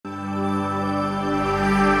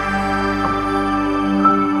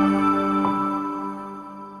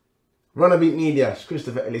RUNABEAT Media,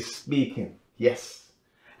 Christopher Ellis speaking. Yes.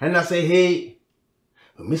 And I say, hey,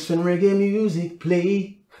 we miss when reggae music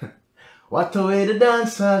play. What a way the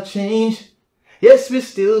dance all change. Yes, we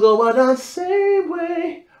still go out the same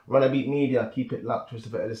way. RUNABEAT Media, keep it locked.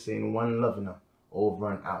 Christopher Ellis saying one love now,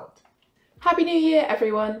 over and out. Happy New Year,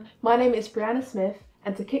 everyone. My name is Brianna Smith,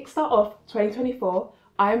 and to kickstart off 2024,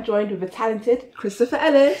 I am joined with the talented Christopher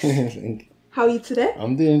Ellis. How are you today?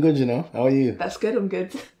 I'm doing good, you know. How are you? That's good, I'm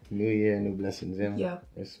good. New year, new blessings, yeah. Yeah.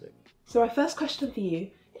 Respect. So my first question for you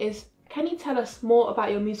is, can you tell us more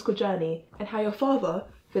about your musical journey and how your father,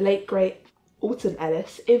 the late great Alton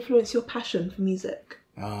Ellis, influenced your passion for music?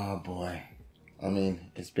 Oh boy. I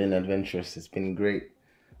mean, it's been adventurous. It's been great.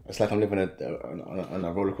 It's like I'm living on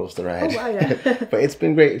a roller coaster ride. Oh wow, yeah. But it's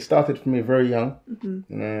been great. It started for me very young. You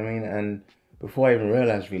know what I mean? And before I even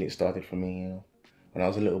realized really it started for me, you know. When I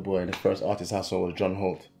was a little boy, the first artist I saw was John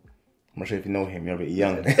Holt. I'm not sure if you know him, you're a bit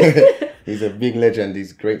young. He's a big legend,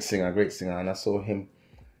 he's a great singer. And I saw him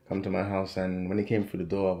come to my house, and when he came through the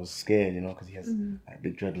door, I was scared, you know, because he has like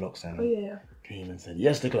big dreadlocks, and he came and said,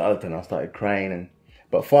 "Yes, little Alton." I started crying,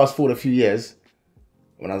 but fast forward a few years,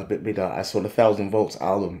 when I was a bit bigger, I saw the 1,000 Volts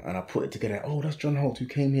album, and I put it together. Oh, that's John Holt who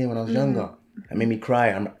came here when I was younger. It made me cry.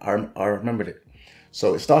 I remembered it.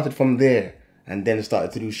 So it started from there, and then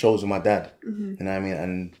started to do shows with my dad. You know what I mean?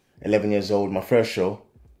 And 11 years old, my first show,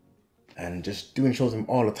 and just doing shows with him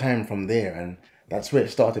all the time from there. And that's where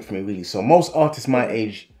it started for me, really. So most artists my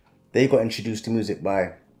age, they got introduced to music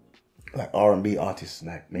by like R&B artists,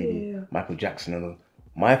 like maybe Michael Jackson and all.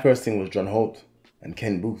 My first thing was John Holt and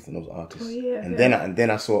Ken Booth and those artists. And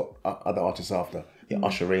then I saw other artists after,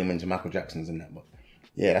 Usher Raymonds and Michael Jacksons and that. But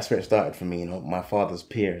yeah, that's where it started for me, you know, my father's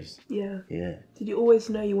peers. Yeah. Yeah. Did you always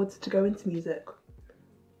know you wanted to go into music?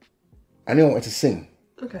 I knew I wanted to sing.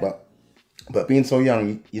 Okay. But being so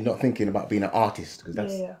young, you're not thinking about being an artist,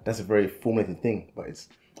 because that's a very formative thing. But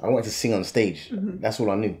I wanted to sing on stage. That's all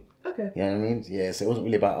I knew. Okay. You know what I mean? Yeah, so it wasn't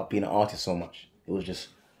really about being an artist so much. It was just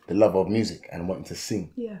the love of music and wanting to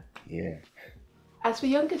sing. Yeah. Yeah. As the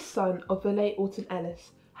youngest son of the late Alton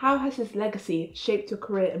Ellis, how has his legacy shaped your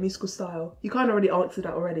career and musical style? You kind of already answered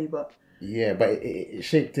that already, but... Yeah, but it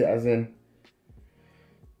shaped it as in,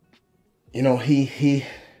 you know, he's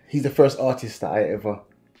the first artist that I ever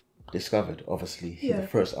discovered, obviously. He's the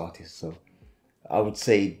first artist, so I would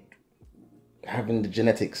say having the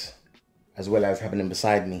genetics as well as having him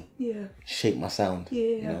beside me shaped my sound.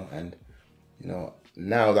 You know, and you know,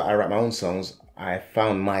 now that I write my own songs, I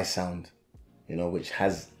found my sound, you know, which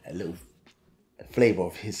has a little flavor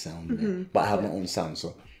of his sound, but I have my own sound.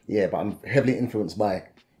 So yeah, but I'm heavily influenced by,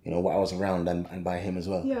 you know, what I was around and by him as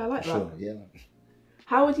well. Yeah, I like that. Sure, yeah.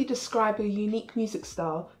 How would you describe your unique music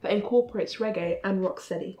style that incorporates reggae and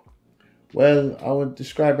rocksteady? Well, I would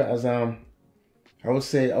describe it as I would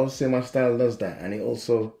say my style does that, and it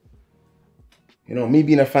also, you know, me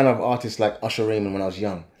being a fan of artists like Usher Raymond when I was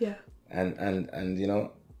young. Yeah. And you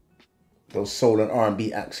know, those soul and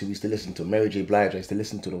R&B acts who used to listen to Mary J. Blige, I used to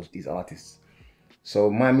listen to these artists. So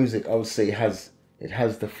my music, I would say, has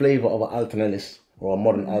the flavor of an Alton Ellis or a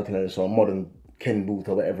modern Alton Ellis or a modern Ken Booth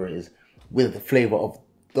or whatever it is, with the flavor of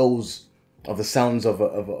the sounds of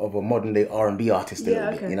a modern day R&B artist a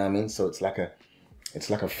little bit. You know what I mean? So it's like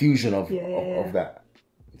a fusion of that.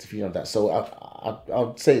 It's a fusion of that. So I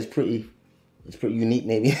would say it's pretty unique,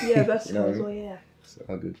 maybe. Yeah, that's you know as well. Yeah. So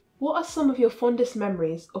good. What are some of your fondest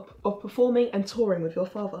memories of performing and touring with your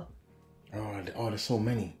father? Oh, there's so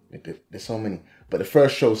many. There's so many. But the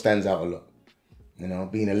first show stands out a lot. You know,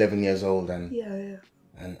 being 11 years old and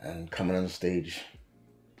and coming on stage,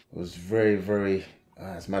 it was very, very.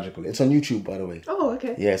 It's magical. It's on YouTube, by the way. Oh,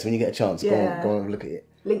 okay. Yeah, so when you get a chance, go and look at it.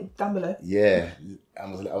 Link down below. Yeah, I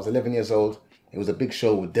was 11 years old. It was a big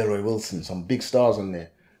show with Delroy Wilson, some big stars on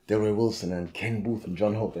there. Delroy Wilson and Ken Booth and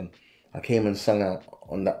John Holt. And I came and sung out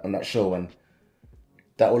on that show, and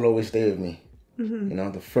that will always stay with me. You know,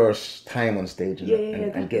 the first time on stage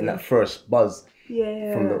and getting that first buzz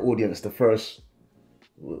from the audience, the first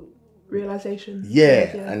realization.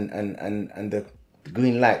 And the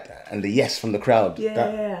green light and the yes from the crowd.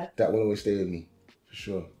 That will always stay with me, for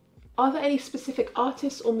sure. Are there any specific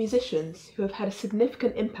artists or musicians who have had a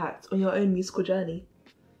significant impact on your own musical journey?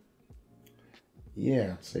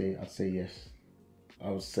 Yeah, I'd say yes. I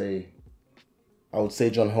would say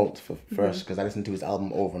John Holt first, because I listened to his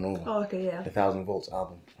album over and over. Oh, okay, yeah. The 1,000 Volts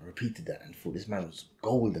album. I repeated that and thought this man was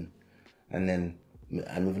golden. And then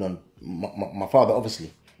I moved on. My father,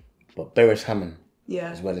 obviously, but Beres Hammond,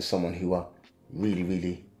 as well as someone who I really,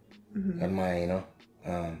 really admire. You know,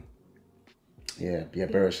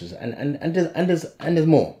 Beres is, and there's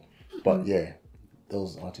more, but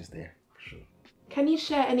those artists there for sure. Can you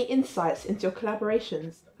share any insights into your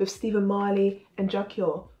collaborations with Stephen Marley and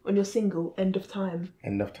Jacquier on your single End of Time?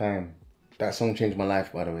 End of Time. That song changed my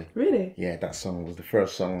life, by the way. Really? Yeah, that song was the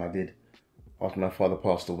first song I did after my father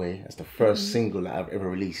passed away. It's the first single that I've ever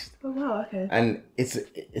released. Oh wow, okay. And it's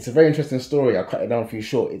a very interesting story. I'll cut it down for you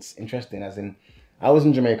short. It's interesting as in, I was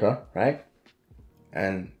in Jamaica, right?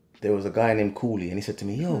 And there was a guy named Cooley, and he said to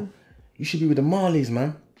me, yo, you should be with the Marleys,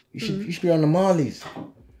 man. You should be on the Marleys.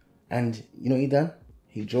 And you know what he done?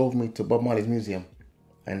 He drove me to Bob Marley's museum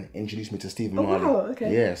and introduced me to Stephen Marley. Wow,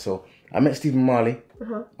 okay. Yeah, so I met Stephen Marley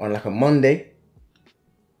on like a Monday,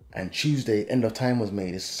 and Tuesday, End of Time was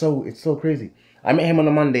made. It's so crazy. I met him on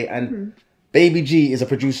a Monday, and Baby G is a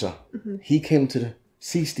producer. He came to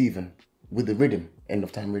see Stephen with the rhythm, End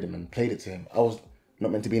of Time rhythm, and played it to him. I was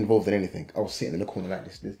not meant to be involved in anything. I was sitting in the corner like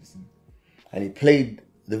this. And he played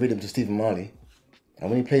the rhythm to Stephen Marley. And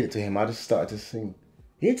when he played it to him, I just started to sing,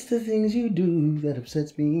 it's the things you do that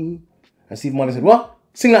upsets me. And Stephen Marley said, what?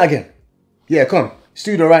 Sing that again. Yeah, come.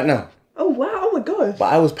 Studio right now. Oh wow, oh my gosh.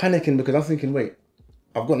 But I was panicking because I was thinking, wait,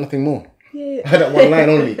 I've got nothing more. Yeah. I had that one line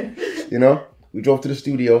only. You know? We drove to the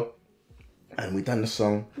studio and we done the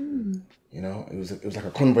song. You know, it was like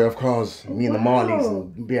a convoy of cars, me and the Marleys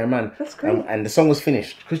and Bear Man. That's great. And the song was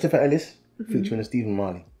finished. Christopher Ellis featuring Stephen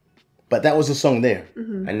Marley. But that was the song there.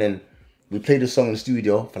 And then we played the song in the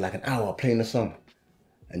studio for like an hour playing the song.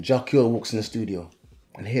 And Jacquier walks in the studio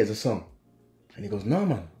and hears the song. And he goes, no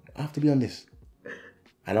man, I have to be on this.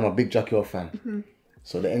 And I'm a big Jacquier fan.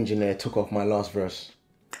 So the engineer took off my last verse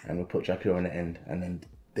and we put Jacquier on the end. And then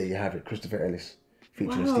there you have it, Christopher Ellis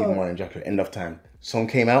featuring Stephen Marley and Jacquier, End of Time. Song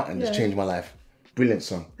came out and just changed my life. Brilliant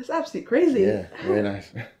song. That's absolutely crazy. Yeah, very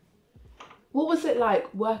nice. What was it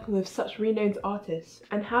like working with such renowned artists,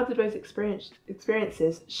 and how did those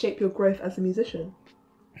experiences shape your growth as a musician?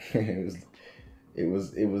 It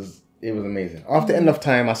was amazing. After End of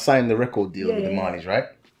Time, I signed the record deal with the Marleys, right?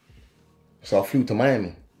 So I flew to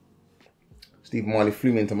Miami. Stephen Marley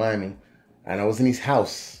flew me into Miami, and I was in his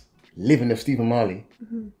house, living with Stephen Marley,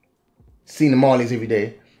 seeing the Marleys every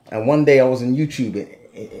day. And one day I was on YouTube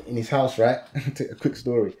in his house, right? A quick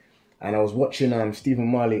story. And I was watching Stephen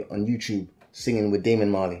Marley on YouTube singing with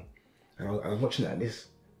Damon Marley. And I was watching it like this.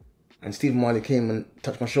 And Stephen Marley came and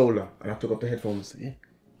touched my shoulder. And I took off the headphones. Yeah.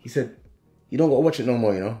 He said, you don't got to watch it no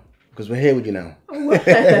more, you know, because we're here with you now. Oh, wow.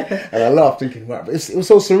 And I laughed thinking, wow, but it was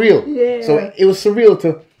so surreal. Yeah. So it was surreal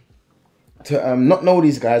to not know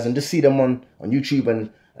these guys and just see them on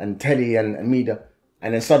YouTube and telly and media.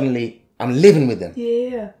 And then suddenly I'm living with them.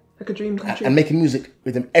 Yeah. Like a dream come true. And making music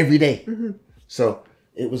with them every day. So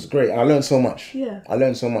it was great. I learned so much. Yeah. I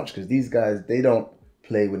learned so much because these guys, they don't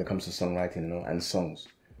play when it comes to songwriting, you know, and songs.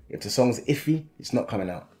 If the song's iffy, it's not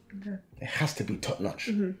coming out. Okay. It has to be top notch.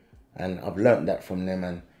 And I've learned that from them,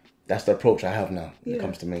 and that's the approach I have now when it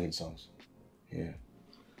comes to making songs. Yeah.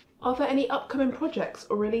 Are there any upcoming projects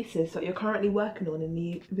or releases that you're currently working on in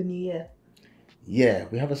the new year? Yeah,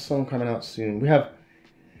 we have a song coming out soon.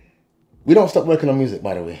 We don't stop working on music,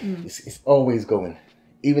 by the way. It's always going.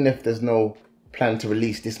 Even if there's no plan to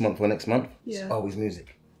release this month or next month, it's always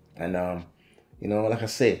music. And, you know, like I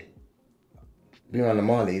say, being around the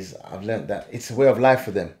Marleys, I've learned that it's a way of life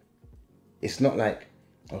for them. It's not like,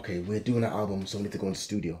 okay, we're doing an album, so we need to go into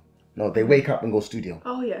studio. No, they wake up and go studio.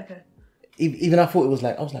 Oh, yeah, okay. Even I thought it was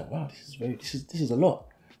like, I was like, wow, this is a lot.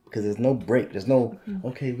 Because there's no break. There's no,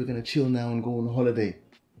 okay, we're going to chill now and go on a holiday.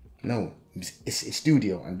 No. It's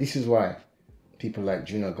studio, and this is why people like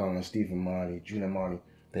Juna Gong and Stephen Marley, Juna Marley,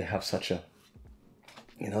 they have such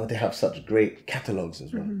great catalogs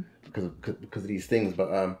as well because of these things.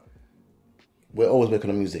 But we're always working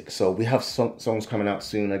on music, so we have songs coming out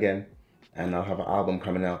soon again, and I'll have an album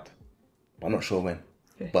coming out. I'm not sure when,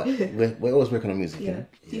 but we're always working on music. Yeah.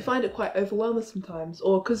 Do you find it quite overwhelming sometimes,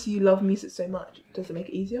 or because you love music so much, does it make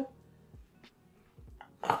it easier?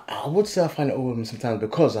 I would say I find it overwhelming sometimes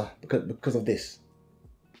because of this.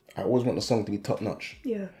 I always want the song to be top notch.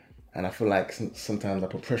 Yeah. And I feel like sometimes I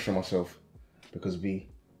put pressure on myself because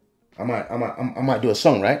I might do a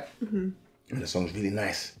song, right? And the song's really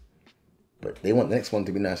nice, but they want the next one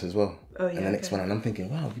to be nice as well. Oh, yeah, and the next one, and I'm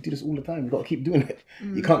thinking, wow, we do this all the time. You got to keep doing it.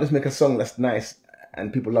 You can't just make a song that's nice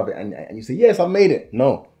and people love it, and you say, yes, I've made it.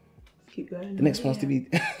 No. Keep going. The next one's to be,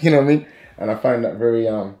 you know what I mean? And I find that very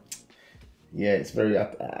it's very,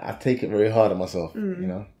 I take it very hard on myself, you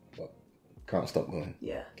know, but can't stop going.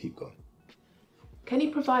 Yeah. Keep going. Can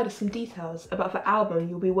you provide us some details about the album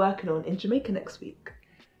you'll be working on in Jamaica next week?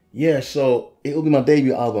 Yeah, so it will be my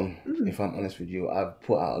debut album, if I'm honest with you. I've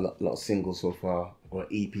put out a lot of singles so far.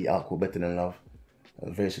 Got an EP out called Better Than Love,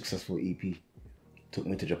 a very successful EP. Took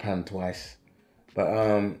me to Japan twice. But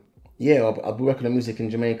Yeah, I'll be working on music in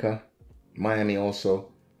Jamaica, Miami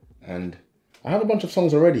also, and I have a bunch of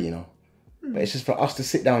songs already, you know. But it's just for us to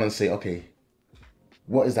sit down and say, okay,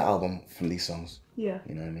 what is the album from these songs? Yeah.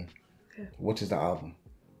 You know what I mean? Okay. What is the album?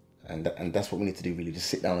 And that's what we need to do, really. Just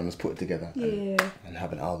sit down and just put it together and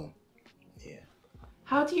have an album. Yeah.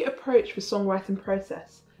 How do you approach the songwriting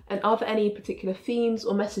process? And are there any particular themes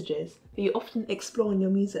or messages that you often explore in your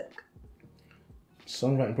music?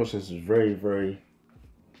 Songwriting process is very, very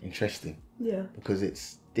interesting. Yeah. Because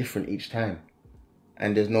it's different each time.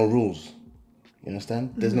 And there's no rules. You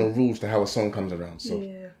understand? There's no rules to how a song comes around.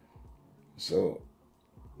 So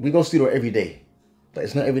we go studio every day. But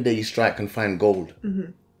it's not every day you strike and find gold.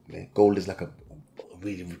 Yeah, gold is like a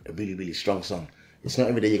really strong song. It's not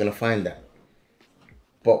every day you're going to find that.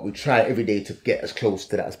 But we try every day to get as close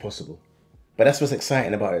to that as possible. But that's what's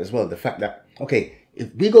exciting about it as well. The fact that, okay,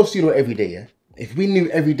 if we go studio every day, yeah, if we knew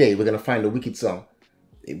every day we're going to find a wicked song,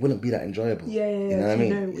 it wouldn't be that enjoyable. Yeah. You know what I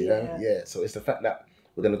mean? You know, Yeah. So it's the fact that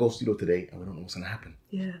we're going to go studio today and we don't know what's going to happen.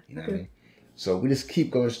 Yeah. You know what I mean? So we just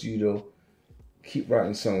keep going studio, keep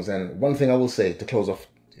writing songs. And one thing I will say to close off,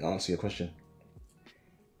 to answer your question,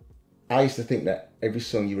 I used to think that every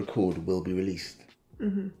song you record will be released.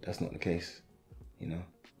 That's not the case, you know.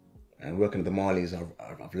 And working at the Marleys,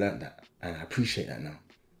 I've learned that, and I appreciate that now.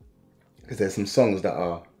 Because there's some songs that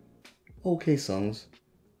are okay songs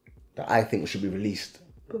that I think should be released,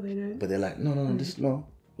 but they don't. But they're like, no.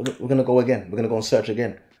 We're gonna go again. We're gonna go and search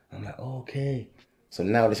again. I'm like, okay. So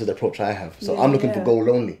now this is the approach I have. So I'm looking for gold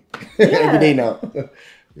only every day now.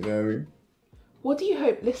 You know what I mean? What do you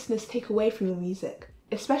hope listeners take away from your music,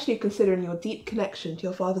 especially considering your deep connection to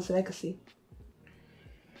your father's legacy?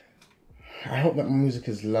 I hope that my music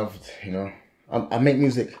is loved, you know. I make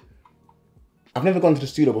music. I've never gone to the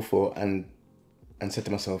studio before and said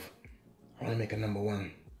to myself, I want to make a number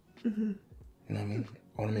one. You know what I mean?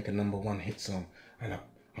 I want to make a number one hit song. And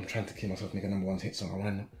I'm trying to kill myself, make a number one hit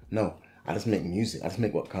song. No, I just make music. I just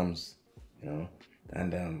make what comes, you know.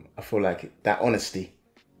 And I feel like that honesty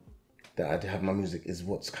that I have in my music is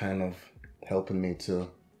what's kind of helping me to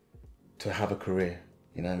have a career.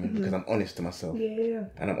 You know what I mean? Because I'm honest to myself. Yeah.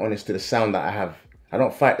 And I'm honest to the sound that I have. I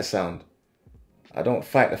don't fight the sound. I don't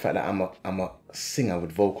fight the fact that I'm a singer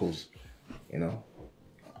with vocals. You know?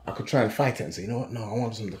 I could try and fight it and say, you know what? No, I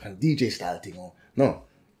want some kind of DJ style thing. Or no,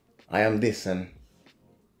 I am this. And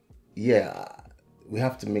yeah, we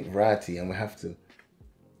have to make variety and we have to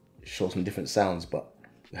show some different sounds, but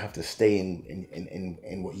we have to stay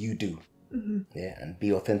in what you do. Yeah, and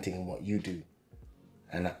be authentic in what you do.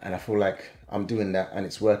 And I feel like I'm doing that and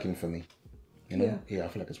it's working for me. You know? Yeah, I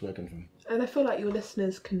feel like it's working for me. And I feel like your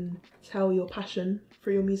listeners can tell your passion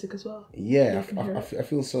for your music as well. Yeah, I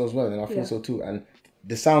feel so as well, and I feel so too. And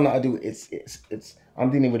the sound that I do, it's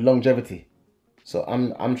I'm dealing with longevity. So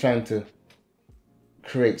I'm trying to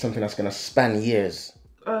create something that's gonna span years.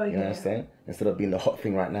 Oh yeah. You understand? Instead of being the hot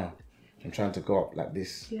thing right now. I'm trying to go up like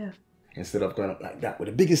this. Yeah. Instead of going up like that with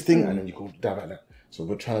the biggest thing and then you go down like that. So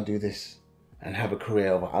we're trying to do this and have a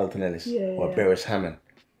career of Alton Ellis or Beres Hammond.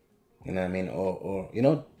 You know what I mean? Or you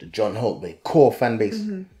know, the John Holt, the core fan base.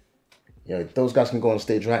 You know, those guys can go on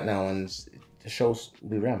stage right now and the shows will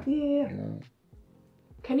be rammed. Yeah. You know?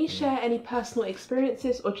 Can you share any personal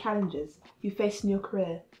experiences or challenges you faced in your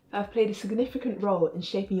career that have played a significant role in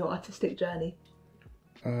shaping your artistic journey?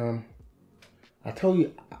 I'll tell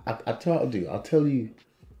you what I'll do. I'll tell you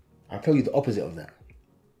the opposite of that.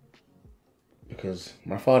 Because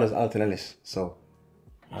my father's Alton Ellis, so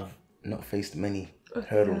I've not faced many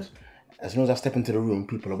hurdles. As soon as I step into the room,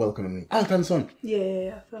 people are welcoming me. Alton, son.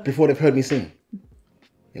 Yeah. Before they've heard me sing.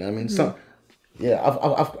 You know what I mean? So, yeah,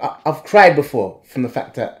 I've cried before from the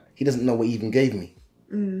fact that he doesn't know what he even gave me.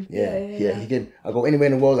 He gave. I go anywhere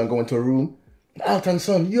in the world and go into a room. Alton,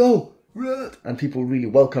 son, yo, and people really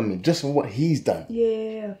welcome me just for what he's done.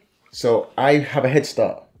 Yeah. So I have a head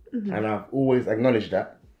start, and I've always acknowledged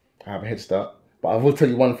that I have a head start. But I will tell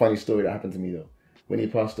you one funny story that happened to me though. When he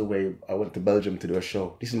passed away, I went to Belgium to do a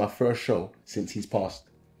show. This is my first show since he's passed.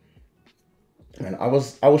 And I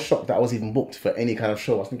was shocked that I was even booked for any kind of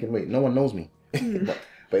show. I was thinking, wait, no one knows me.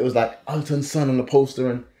 but it was like Alton's son on the poster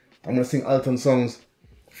and I'm going to sing Alton songs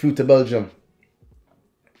through to Belgium.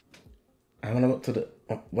 And when I went to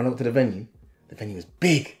the venue was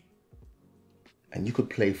big. And you could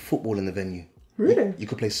play football in the venue. Really? You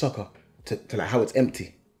could play soccer to like how it's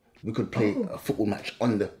empty. We could play a football match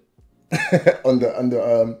on the on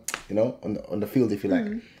the field, if you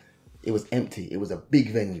like. It was empty. It was a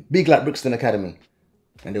big venue, big like Brixton Academy,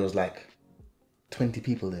 and there was like 20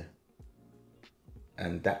 people there.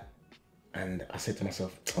 And I said to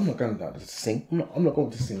myself, I'm not going to sing. I'm not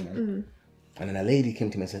going to sing, man. And then a lady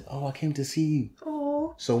came to me and said, "Oh, I came to see you."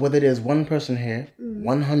 Oh. So whether there's one person here,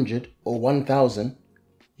 100 or 1,000,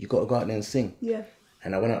 you got to go out there and sing. Yeah.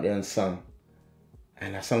 And I went out there and sung.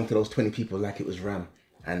 And I sung to those 20 people like it was Ram.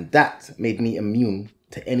 And that made me immune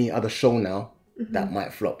to any other show now that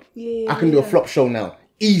might flop. Yeah, I can do a flop show now,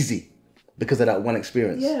 easy, because of that one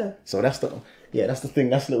experience. Yeah. So that's the thing.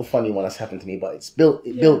 That's a little funny one that's happened to me, but it built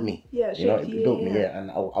me. Yeah, it built me. Yeah,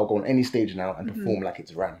 and I'll go on any stage now and perform like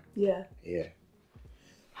it's Ram. Yeah. Yeah.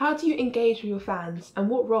 How do you engage with your fans, and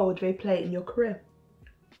what role do they play in your career?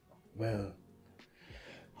 Well,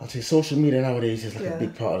 I'll say social media nowadays is like a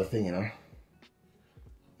big part of the thing, you know.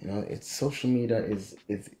 You know, it's social media is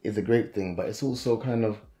a great thing, but it's also kind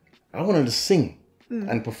of, I wanted to sing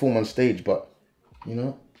and perform on stage, but you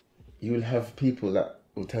know, you will have people that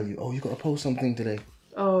will tell you, "Oh, you got to post something today."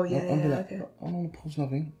 Oh yeah, I'll be like, okay. "I don't want to post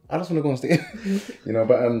nothing. I just want to go on stage." You know,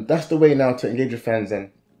 but that's the way now to engage with fans. And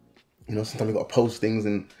you know, sometimes you got to post things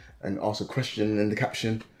and ask a question in the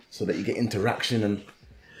caption so that you get interaction. And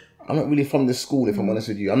I'm not really from this school, if I'm honest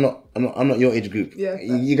with you. I'm not your age group. Yeah,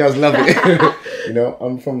 you guys love it. You know,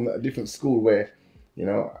 I'm from a different school where, you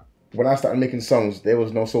know, when I started making songs, there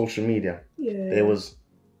was no social media. Yeah.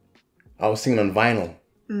 I was singing on vinyl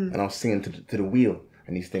and I was singing to the wheel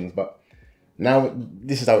and these things. But now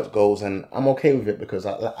this is how it goes, and I'm okay with it because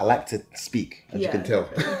I like to speak, as you can tell.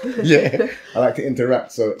 Yeah, I like to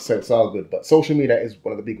interact, so it's all good. But social media is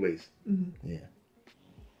one of the big ways. Yeah.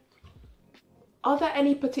 Are there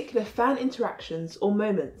any particular fan interactions or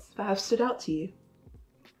moments that have stood out to you?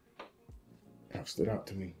 Have stood out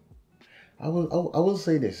to me. I will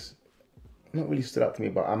say this. Not really stood out to me,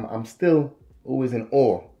 but I'm still always in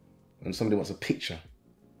awe when somebody wants a picture.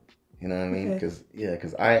 You know what I mean?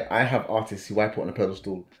 Because I have artists who I put on a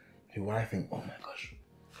pedestal who I think, "Oh my gosh."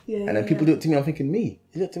 Yeah. And then people do it to me, I'm thinking, "Me?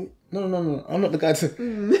 You do it to me?" No. I'm not the guy to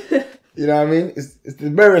you know what I mean? It's the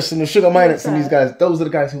Beres and the Sugar Minets and these guys. Those are the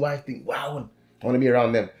guys who I think, wow, I want to be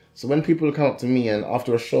around them. So when people come up to me and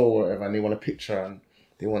after a show or whatever and they want a picture and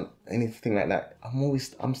they want anything like that,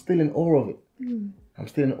 I'm still in awe of it. I'm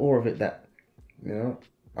still in awe of it that, you know,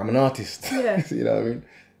 I'm an artist. Yeah. You know what I mean?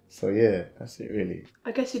 So yeah, that's it really.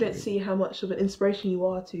 I guess you don't see how much of an inspiration you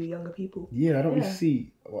are to younger people. Yeah, I don't really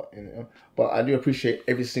see what, you know, but I do appreciate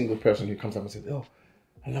every single person who comes up and says, "Oh,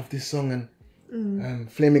 I love this song,"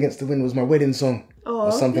 and "Flame Against the Wind" was my wedding song,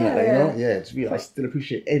 or something like that. You know, it's real. I still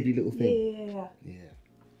appreciate every little thing. Yeah.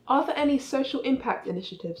 Are there any social impact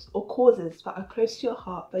initiatives or causes that are close to your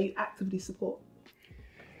heart that you actively support?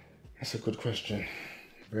 That's a good question.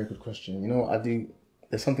 Very good question. You know what I do?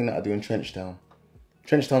 There's something that I do in Trenchtown.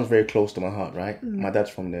 Trenchtown's very close to my heart, right? My dad's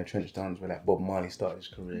from there. Trenchtown's where like Bob Marley started his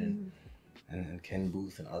career, and Ken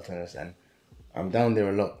Booth and Alton Ellis, and I'm down there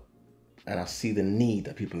a lot, and I see the need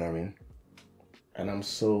that people are in, and I'm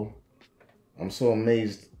so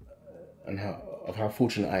amazed of how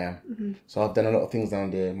fortunate I am. So I've done a lot of things down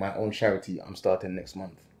there. My own charity I'm starting next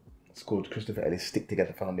month. It's called Christopher Ellis Stick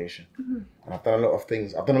Together Foundation, and I've done a lot of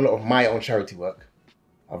things. I've done a lot of my own charity work.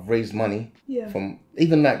 I've raised money from,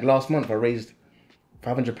 even like last month I raised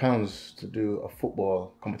 £500 to do a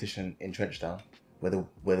football competition in Trenchtown where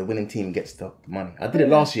the winning team gets the money. I did it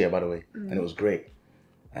last year, by the way, and it was great.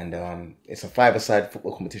 And it's a 5-a-side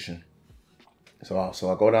football competition. So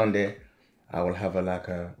I go down there. I will have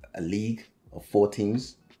a league of 4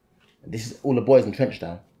 teams. This is all the boys in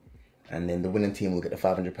Trenchtown, and then the winning team will get the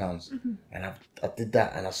 £500. And I did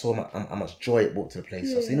that, and I saw how much joy it brought to the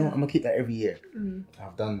place. So I said, you know what, I'm gonna keep that every year.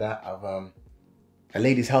 I've done that. I've a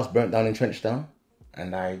lady's house burnt down in Trenchtown,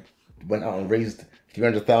 and I went out and raised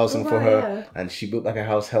 300,000 for her, and she built like a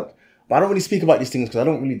house help. But I don't really speak about these things because I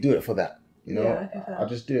don't really do it for that. You know, I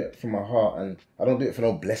just do it from my heart, and I don't do it for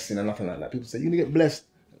no blessing or nothing like that. People say, "You're gonna get blessed."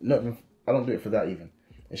 No, I don't do it for that even.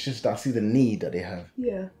 It's just that I see the need that they have.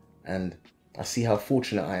 Yeah. And I see how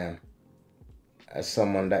fortunate I am as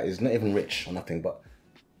someone that is not even rich or nothing, but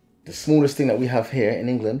the smallest thing that we have here in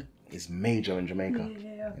England is major in Jamaica.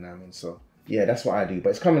 You know what I mean? So yeah, that's what I do. But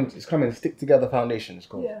it's coming. Stick Together Foundation. It's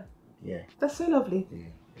called. Yeah. That's so lovely. Yeah.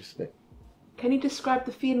 Respect. Can you describe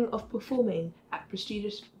the feeling of performing at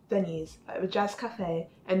prestigious venues like the Jazz Cafe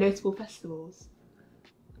and notable festivals?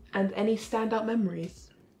 And any standout memories?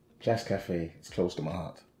 Jazz Cafe is close to my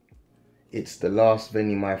heart. It's the last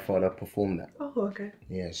venue my father performed at. Oh, okay.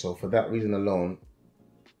 Yeah, so for that reason alone,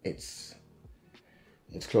 it's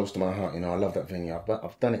close to my heart. You know, I love that venue.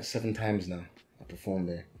 I've done it 7 times now. I performed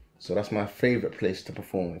there. So that's my favourite place to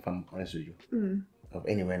perform, if I'm honest with you. Of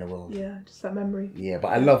anywhere in the world. Yeah, just that memory. Yeah, but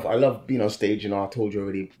I love being on stage. You know, I told you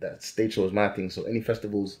already that stage show is my thing. So any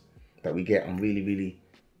festivals that we get, I'm really,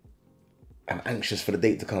 I'm anxious for the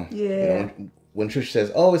date to come. Yeah. You know, when Trish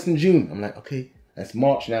says, "Oh, it's in June," I'm like, okay, it's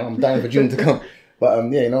March now. I'm dying for June to come.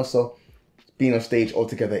 But yeah, you know, so being on stage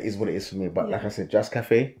altogether is what it is for me. But like I said, Jazz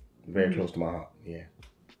Cafe, very close to my heart. Yeah.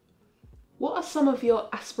 What are some of your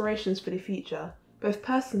aspirations for the future, both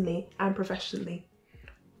personally and professionally?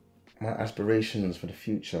 My aspirations for the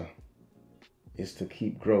future is to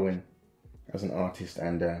keep growing as an artist,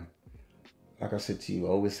 and like I said to you, I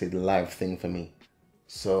always say the live thing for me.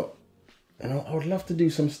 So, you know, I would love to do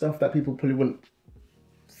some stuff that people probably wouldn't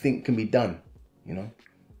think can be done. You know,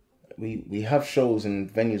 we have shows in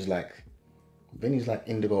venues like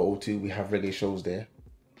Indigo O2. We have reggae shows there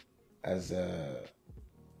as a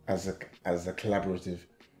collaborative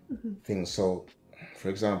thing. So, for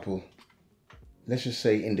example, let's just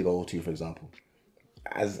say Indigo O2, for example.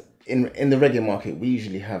 As in the reggae market, we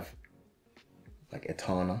usually have like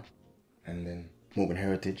Etana, and then Morgan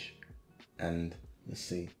Heritage, and let's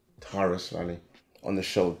see, Taurus Valley on the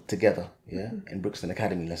show together, in Brixton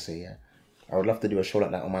Academy, let's say, I would love to do a show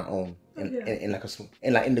like that on my own, in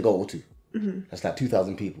like Indigo O2. That's like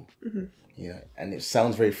 2,000 people. Yeah, and it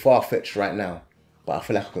sounds very far-fetched right now, but I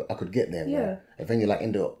feel like I could get there. Yeah. Right? A venue like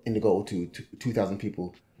Indigo O2, 2,000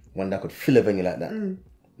 people, one that could fill a venue like that.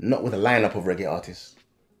 Not with a lineup of reggae artists,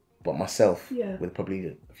 but myself with probably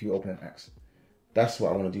a few opening acts. That's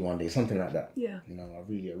what I want to do one day, something like that. Yeah. You know, I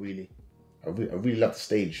really love the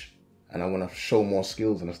stage, and I want to show more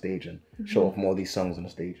skills on the stage and show off more of these songs on the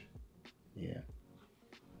stage. Yeah.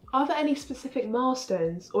 Are there any specific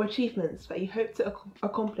milestones or achievements that you hope to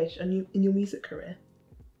accomplish in your music career?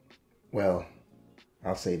 Well,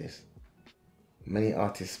 I'll say this. Many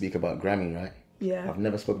artists speak about Grammy, right? Yeah. I've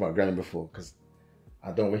never spoken about Grammy before because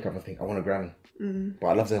I don't wake up and think, I want a Grammy. But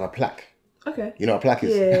I'd love to have a plaque. Okay. You know what a plaque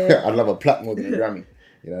is? Yeah. I'd love a plaque more than a Grammy.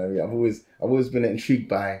 You know what I mean? I've always been intrigued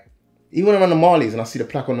by, even when I'm on the Marleys and I see the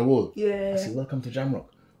plaque on the wall. Yeah. I say, welcome to Jamrock.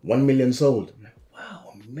 1 million sold. I'm like, wow,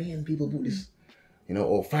 1 million people bought this. You know,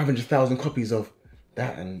 or 500,000 copies of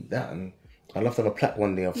that and that. And I'd love to have a plaque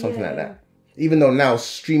one day of something like that. Even though now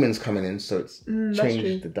streaming's coming in, so it's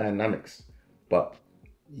changed the dynamics. But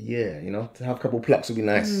yeah, you know, to have a couple plaques would be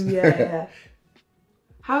nice. Yeah.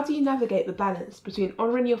 How do you navigate the balance between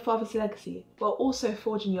honouring your father's legacy while also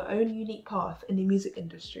forging your own unique path in the music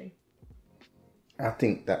industry? I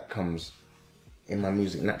think that comes in my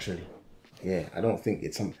music naturally. Yeah, I don't think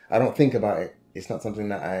about it. It's not something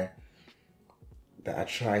that I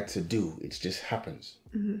try to do. It just happens.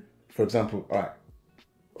 For example, all right.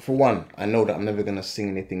 For one, I know that I'm never gonna sing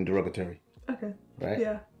anything derogatory. Okay. Right?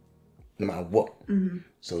 Yeah. No matter what.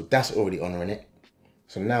 So that's already honouring it.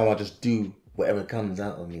 So now I just do whatever comes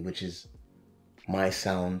out of me, which is my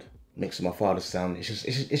sound mixed with my father's sound.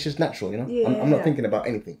 It's just natural, you know. Yeah, I'm not thinking about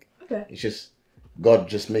anything. Okay. It's just God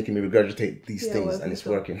just making me regurgitate these things, and it's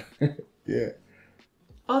working. Yeah.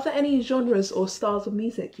 Are there any genres or styles of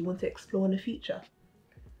music you want to explore in the future?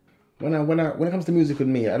 When it comes to music with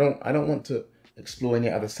me, I don't want to explore any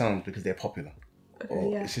other sounds because they're popular.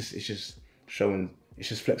 Okay, it's just showing, it's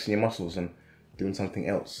just flexing your muscles and doing something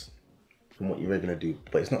else from what you regularly do.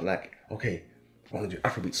 But it's not like, okay, I want to do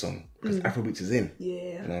Afrobeat song because Afrobeats is in. Yeah.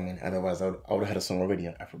 You know what I mean? Otherwise, I would have had a song already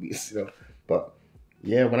on Afrobeats, you know. But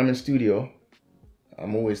yeah, when I'm in studio,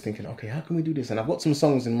 I'm always thinking, okay, how can we do this? And I've got some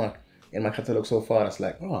songs in my catalogue so far that's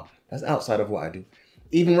like, oh, that's outside of what I do.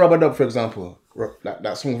 Even Rubber Dub, for example,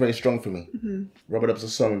 that song's very strong for me. Rubber Dub's a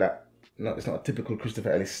song that, it's not a typical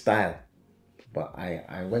Christopher Ellis style, but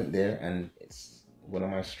I went there and it's one of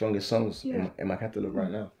my strongest songs in my catalogue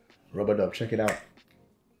right now. Rubber Dub, check it out.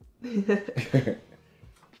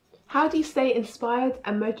 How do you stay inspired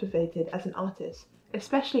and motivated as an artist,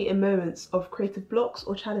 especially in moments of creative blocks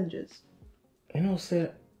or challenges? You know,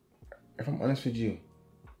 if I'm honest with you,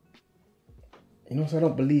 I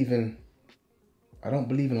don't believe in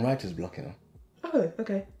writer's block, you know. Oh,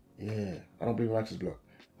 okay. Yeah, I don't believe in writer's block.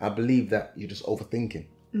 I believe that you're just overthinking.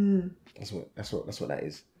 That's what that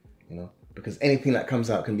is, you know. Because anything that comes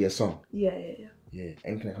out can be a song. Yeah. Yeah,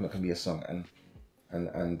 anything that comes out can be a song,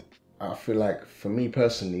 and I feel like for me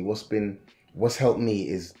personally, what's helped me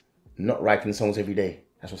is not writing songs every day.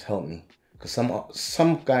 That's what's helped me. Because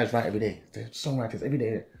some guys write every day. They're songwriters every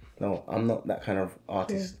day. No, I'm not that kind of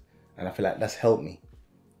artist, and I feel like that's helped me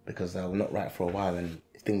because I will not write for a while and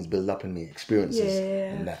things build up in me, experiences,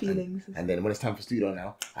 and that, feelings, and then when it's time for studio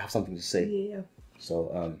now, I have something to say. Yeah.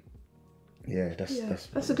 So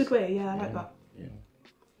that's a good way. Yeah, I like that. Yeah.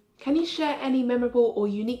 Can you share any memorable or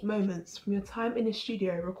unique moments from your time in the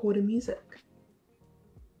studio recording music?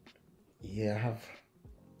 Yeah, I have.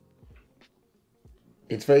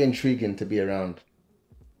 It's very intriguing to be around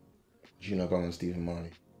Gino Gong and Stephen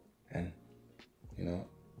Marley, and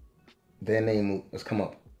their name has come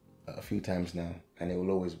up a few times now, and it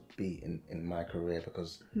will always be in my career,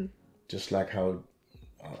 because just like how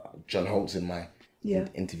John Holt's in my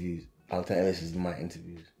interviews, Alton Ellis is in my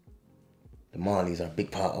interviews, the Marleys are a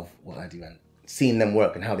big part of what I do, and seeing them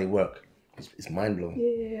work and how they work is mind blowing.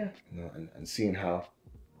 Yeah. You know, and seeing how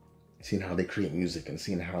they create music, and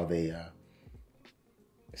seeing how they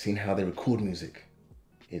record music,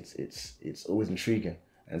 it's always intriguing,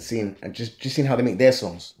 and just seeing how they make their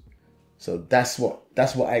songs. So that's what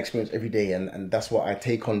I experience every day, and that's what I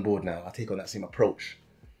take on board now. I take on that same approach.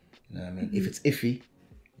 You know what I mean? If it's iffy,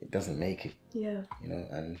 it doesn't make it. Yeah. You know,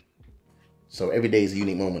 and so every day is a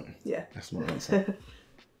unique moment. Yeah. That's my answer.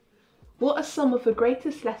 What are some of the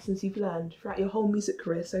greatest lessons you've learned throughout your whole music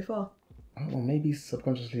career so far? I don't know, maybe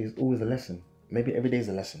subconsciously it's always a lesson. Maybe every day is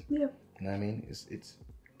a lesson. Yeah. You know what I mean? It's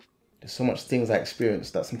there's so much things I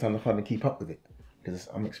experience that sometimes I can't even keep up with it, because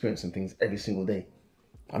I'm experiencing things every single day.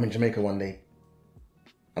 I'm in Jamaica one day,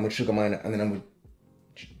 I'm with Sugar Miner, and then I'm with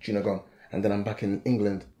Gina Gong, and then I'm back in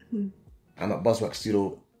England. I'm at Buzzwax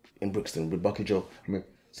Studio in Brixton with Bucky Joe. I mean,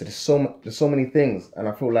 so there's so many things, and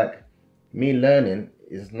I feel like me learning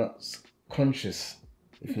is not conscious,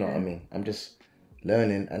 if you know what I mean. I'm just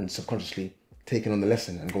learning and subconsciously taking on the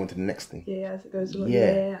lesson and going to the next thing. Yeah, as it goes along.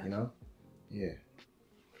 Yeah. You know? Yeah,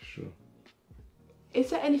 for sure. Is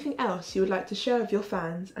there anything else you would like to share with your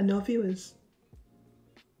fans and our viewers?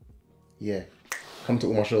 Yeah, come to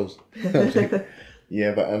all my shows.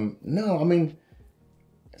 Yeah, but no, I mean,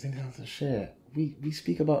 there's anything else to share? We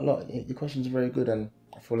speak about a lot. Your questions are very good, and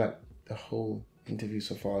I feel like the whole interview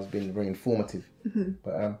so far has been very informative.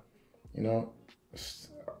 But you know,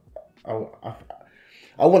 I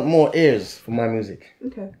want more ears for my music.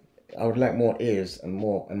 Okay. I would like more ears and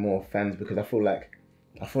more fans, because I feel like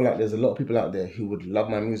there's a lot of people out there who would love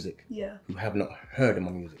my music, who have not heard of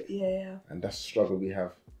my music. Yeah. And that's the struggle we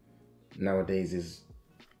have nowadays, is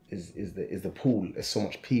the pool. There's so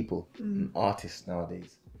much people and artists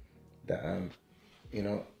nowadays that you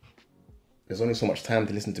know, there's only so much time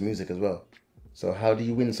to listen to music as well. So how do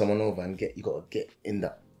you win someone over, and you got to get in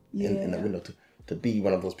that in that window to be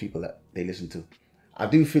one of those people that they listen to. I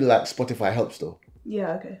do feel like Spotify helps though.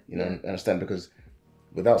 Yeah, okay. You know, understand, because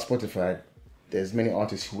without Spotify, there's many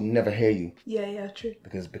artists who will never hear you. Yeah, true.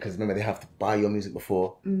 Because remember, they have to buy your music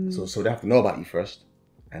before, so they have to know about you first,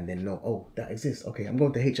 and then know, oh, that exists. Okay, I'm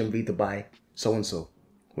going to HMV to buy so and so.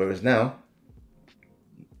 Whereas now,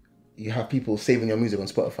 you have people saving your music on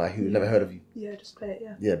Spotify who never heard of you. Yeah, just play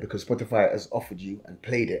it. Yeah, because Spotify has offered you and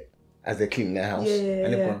played it as they're cleaning their house,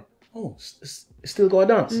 and they've gone, oh, it's still got a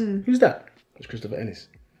dance. Who's that? It's Christopher Ellis,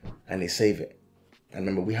 and they save it. And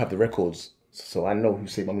remember, we have the records, so I know who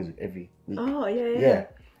saved my music every week. Oh, yeah.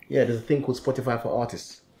 There's a thing called Spotify for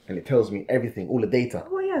Artists, and it tells me everything, all the data.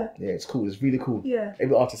 Oh, yeah. Yeah, it's cool. It's really cool. Yeah.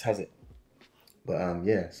 Every artist has it. But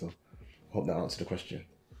so I hope that answered the question.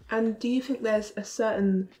 And do you think there's a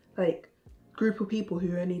certain group of people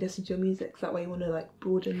who only listen to your music? So that way you want to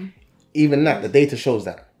broaden? Even that, the data shows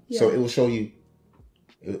that. Yeah. So it will show you.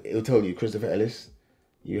 It will tell you, Christopher Ellis,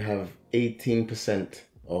 you have 18%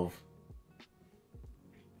 of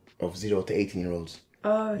 0 to 18-year-olds.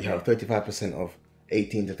 Oh, okay. You have 35% of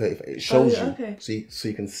 18 to 35. It shows you, okay. so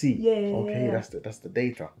you can see. Yeah. That's the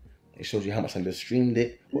data. It shows you how much time they streamed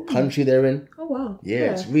it, what country they're in. Oh wow.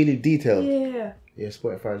 Yeah, it's really detailed. Yeah. Yeah,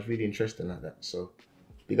 Spotify is really interesting like that. So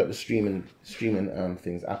big up the streaming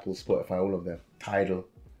things, Apple, Spotify, all of them. Tidal.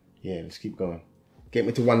 Yeah, let's keep going. Get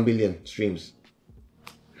me to 1 billion streams.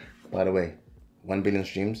 By the way, 1 billion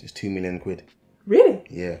streams is 2 million quid. Really?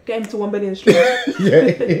 Yeah. Get him to 1 billion streams.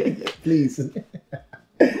 Yeah, please.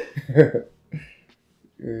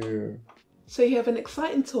 Yeah. So you have an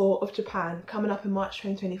exciting tour of Japan coming up in March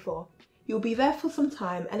 2024. You'll be there for some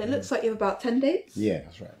time, and it looks like you have about 10 dates? Yeah,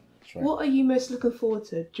 that's right. What are you most looking forward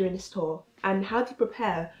to during this tour? And how do you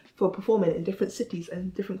prepare for performing in different cities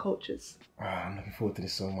and different cultures? I'm looking forward to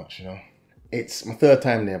this so much, you know. It's my 3rd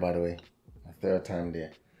time there, by the way. My 3rd time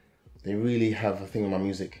there. They really have a thing with my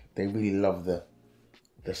music. They really love the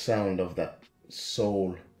sound of that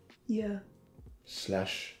soul. Yeah.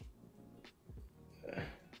 Slash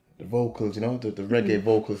the vocals, you know, the reggae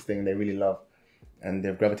vocals thing they really love. And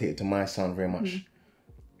they've gravitated to my sound very much.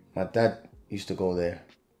 My dad used to go there,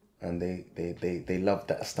 and they love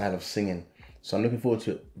that style of singing. So I'm looking forward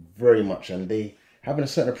to it very much. And they having a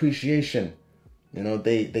certain appreciation. You know,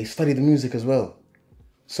 they study the music as well.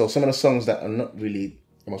 So some of the songs that are not really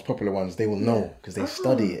the most popular ones, they will know because they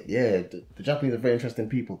study it. Yeah, the Japanese are very interesting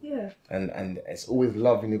people. Yeah. And it's always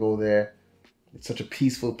love when you go there. It's such a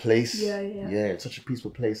peaceful place. Yeah. Yeah, it's such a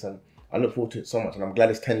peaceful place, and I look forward to it so much. And I'm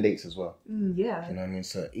glad it's 10 dates as well. Yeah. You know what I mean?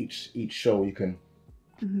 So each show you can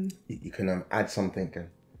you can add something, and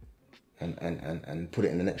and put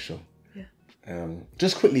it in the next show. Yeah.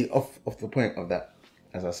 Just quickly off the point of that,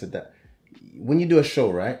 as I said that, when you do a show,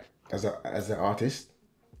 right, as an artist,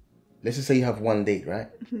 let's just say you have one date, right,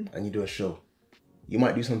 and you do a show, you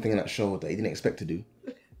might do something in that show that you didn't expect to do,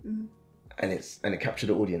 and it captured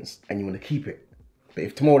the audience, and you want to keep it. But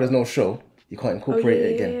if tomorrow there's no show, you can't incorporate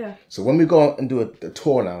it again. Yeah. So when we go out and do a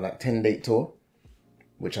tour now, like 10-date tour,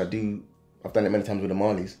 which I've done it many times with the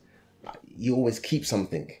Marleys, you always keep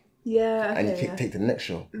something. Yeah. And you take to the next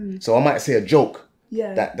show. So I might say a joke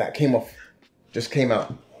that came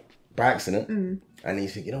out by accident, and then you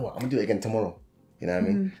think, you know what, I'm gonna do it again tomorrow. You know what I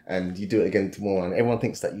mean? And you do it again tomorrow, and everyone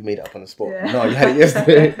thinks that you made it up on the spot. Yeah. No, you had it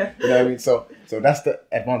yesterday. You know what I mean? So that's the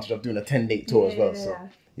advantage of doing a 10-date tour as well. So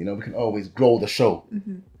you know, we can always grow the show,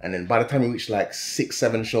 and then by the time we reach like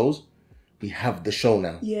 6-7 shows, we have the show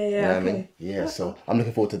now. Yeah. You know what I mean? Yeah. So I'm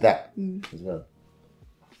looking forward to that as well.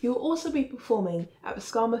 You'll also be performing at the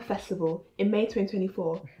Skarma Festival in May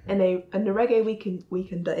 2024 and the Reggae Weekend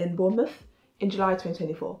in Bournemouth in July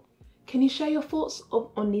 2024. Can you share your thoughts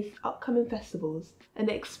on these upcoming festivals and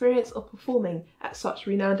the experience of performing at such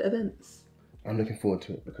renowned events? I'm looking forward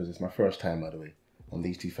to it because it's my first time, by the way, on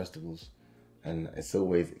these 2 festivals, and it's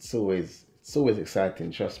always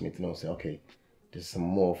exciting. Trust me, to know, say, okay, there's some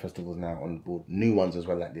more festivals now on board, new ones as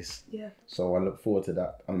well like this. Yeah. So I look forward to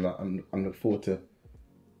that. I'm looking forward to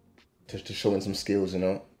showing some skills, you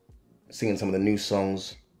know, singing some of the new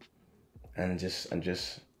songs, and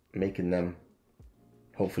just making them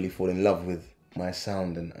hopefully fall in love with my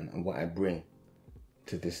sound and what I bring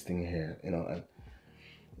to this thing here, you know. And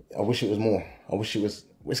I wish it was more. I wish it was.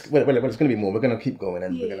 It's going to be more. We're going to keep going,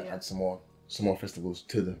 and we're going to add some more festivals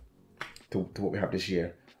to what we have this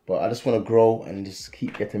year. But I just want to grow and just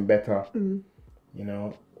keep getting better. You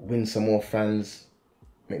know, win some more fans,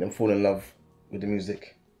 make them fall in love with the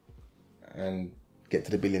music, and get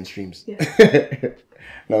to the 1 billion streams. Yeah.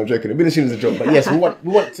 No, I'm joking. 1 billion streams is a joke, but yes, we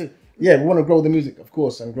want to grow the music, of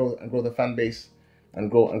course, and grow the fan base,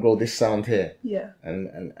 and grow this sound here. Yeah.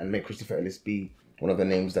 And make Christopher Ellis be one of the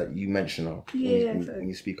names that you mention when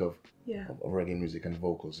you speak of reggae music and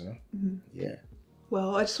vocals, you know. Yeah.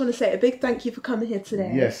 Well, I just want to say a big thank you for coming here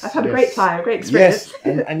today. Yes. I've had a great time, a great experience.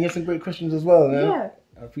 Yes, and you have some great questions as well. You know? Yeah.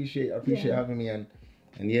 I appreciate having me, and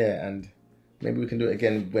maybe we can do it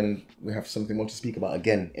again when we have something more to speak about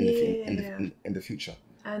again in the future.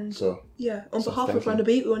 And on behalf of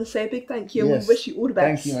RUNABEAT, we want to say a big thank you, and we wish you all the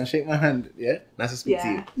best. Thank you, man. Shake my hand. Yeah, nice to speak to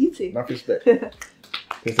you. You too. Enough respect.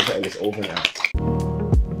 Christopher Ellis, over and out.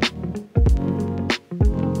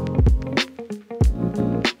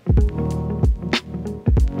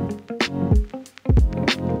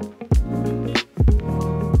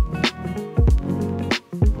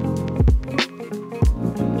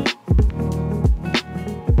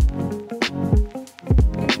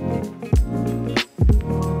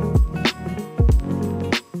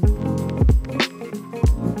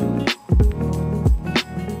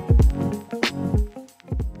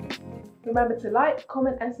 Remember to like,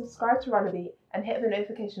 comment and subscribe to RUNABEAT and hit the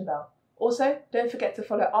notification bell. Also, don't forget to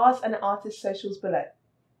follow ours and the artist's socials below.